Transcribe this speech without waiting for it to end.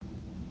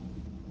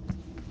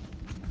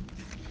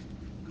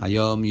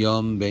Hayom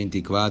Yom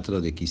 24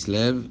 de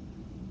Kislev,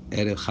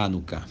 Erev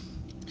Hanukkah.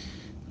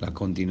 La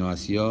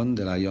continuación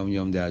de la Yom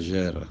Yom de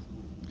ayer.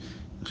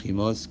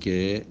 Dijimos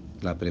que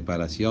la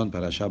preparación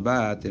para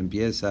Shabbat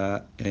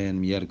empieza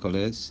en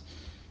miércoles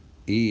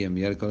y en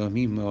miércoles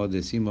mismo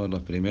decimos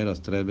los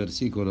primeros 3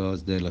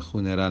 versículos del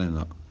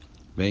Juneraleno.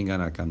 Vengan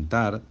a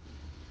cantar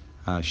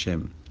a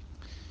Hashem.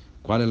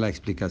 ¿Cuál es la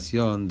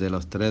explicación de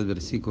los 3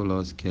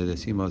 versículos que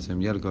decimos en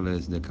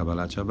miércoles de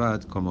Kabbalat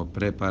Shabbat como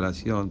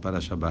preparación para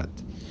Shabbat?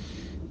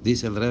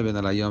 Dice el Rebbe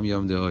en la Yom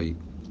Yom de hoy,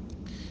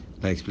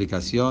 la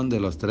explicación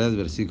de los 3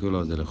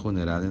 versículos del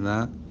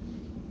Juneralena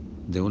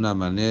de una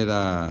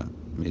manera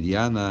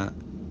mediana,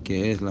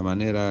 que es la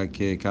manera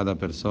que cada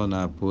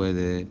persona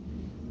puede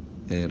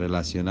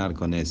relacionar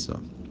con eso.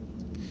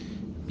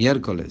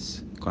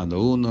 Miércoles, cuando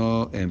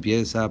uno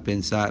empieza a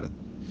pensar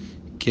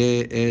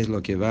qué es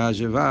lo que va a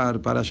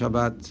llevar para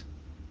Shabbat,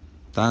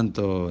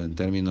 tanto en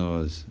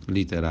términos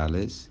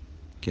literales,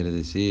 quiere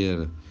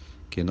decir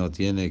que no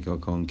tiene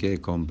con qué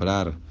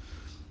comprar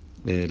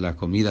la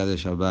comida de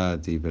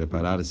Shabbat y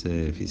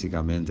prepararse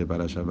físicamente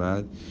para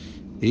Shabbat,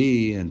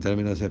 y en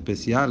términos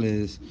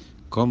especiales,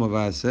 cómo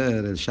va a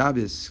ser el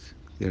Shabbos,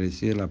 quiere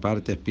decir la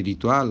parte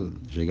espiritual,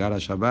 llegar a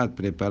Shabbat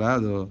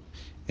preparado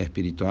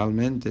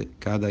espiritualmente.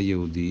 Cada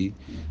Yehudí,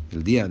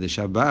 el día de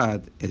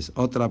Shabbat es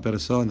otra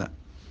persona,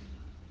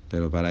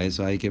 pero para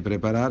eso hay que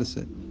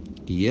prepararse,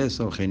 y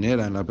eso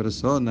genera en la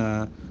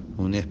persona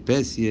una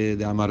especie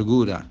de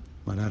amargura,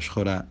 marash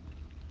jorá.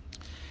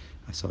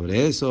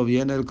 Sobre eso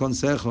viene el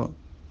consejo,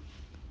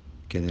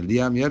 que en el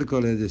día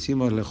miércoles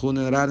decimos Lejun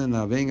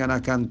Erarena, vengan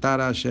a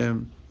cantar a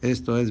Hashem.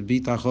 Esto es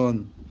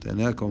bitajón,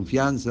 tener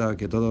confianza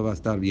que todo va a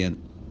estar bien.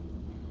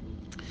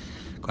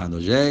 Cuando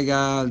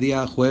llega el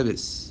día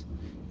jueves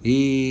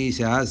y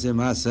se hace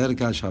más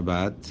cerca el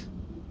Shabbat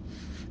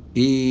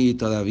y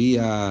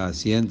todavía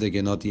siente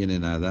que no tiene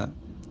nada,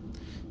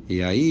 y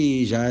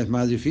ahí ya es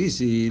más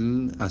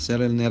difícil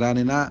hacer el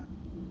Nerarena,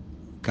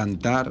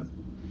 cantar,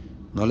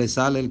 no le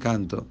sale el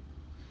canto.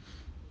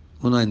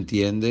 Uno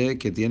entiende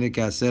que tiene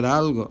que hacer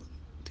algo,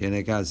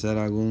 tiene que hacer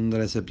algún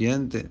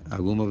recipiente,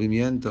 algún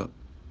movimiento.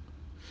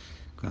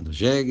 Cuando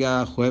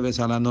llega jueves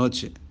a la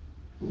noche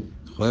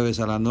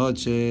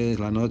es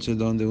la noche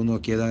donde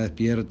uno queda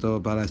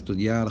despierto para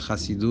estudiar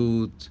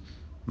Hasidut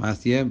más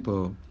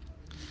tiempo.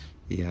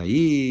 Y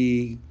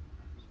ahí,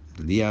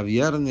 el día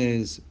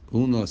viernes,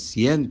 uno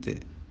siente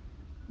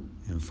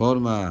en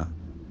forma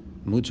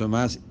mucho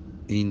más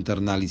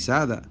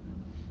internalizada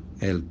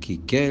el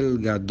Kikel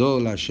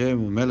Gadol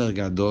Hashem Melech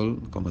Gadol,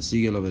 como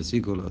sigue los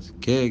versículos,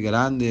 qué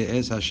grande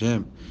es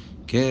Hashem,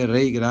 qué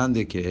rey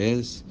grande que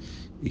es,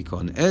 y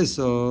con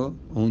eso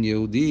un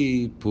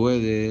Yehudí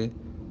puede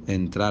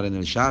entrar en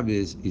el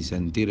Shabbos y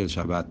sentir el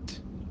Shabbat.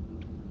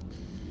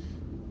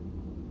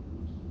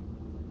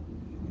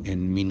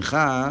 En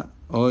Minjá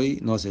hoy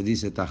no se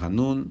dice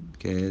Tahanun,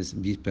 que es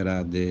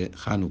víspera de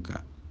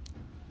Hanukkah.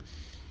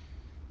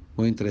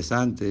 Muy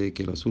interesante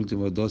que los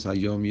últimos 2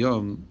 Hayom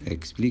Yom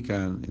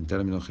explican en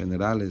términos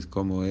generales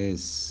cómo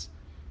es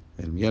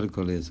el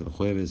miércoles, el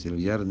jueves y el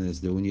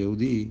viernes de un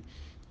Yehudí,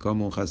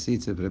 cómo un Hasid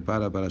se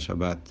prepara para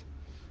Shabbat.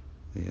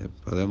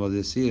 Podemos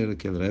decir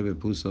que el Rebbe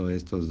puso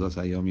estos 2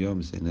 Hayom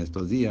Yoms en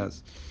estos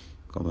días,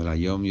 como el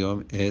Hayom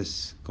Yom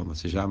es, como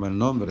se llama el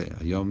nombre,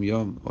 Hayom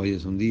Yom, hoy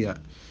es un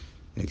día,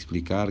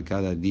 explicar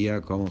cada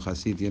día cómo un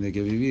Hasid tiene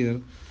que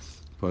vivir.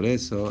 Por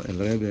eso el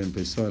Rebbe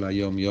empezó el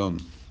Hayom Yom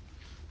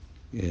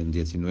en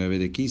 19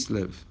 de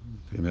Kislev.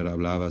 Primero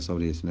hablaba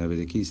sobre 19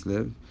 de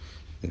Kislev,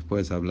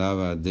 después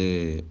hablaba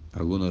de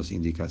algunas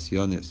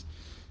indicaciones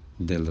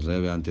del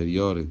Rebbe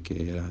anterior,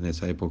 que en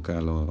esa época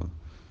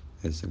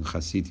el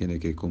Hasid tiene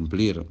que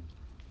cumplir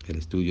el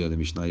estudio de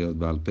Mishnayot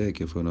Baal Peh,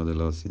 que fue una de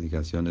las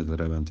indicaciones del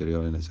Rebbe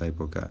anterior en esa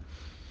época,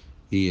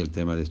 y el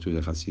tema de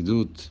estudio de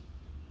Hasidut,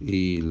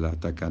 y la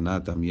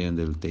Takaná también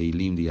del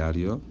Teilim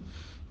diario.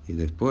 Y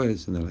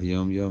después, en el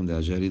Yom Yom de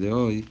ayer y de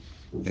hoy,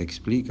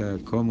 explica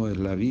cómo es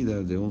la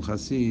vida de un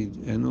Hasid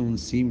en un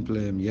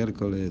simple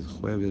miércoles,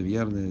 jueves,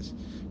 viernes,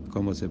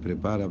 cómo se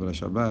prepara para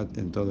Shabbat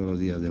en todos los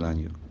días del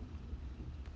año.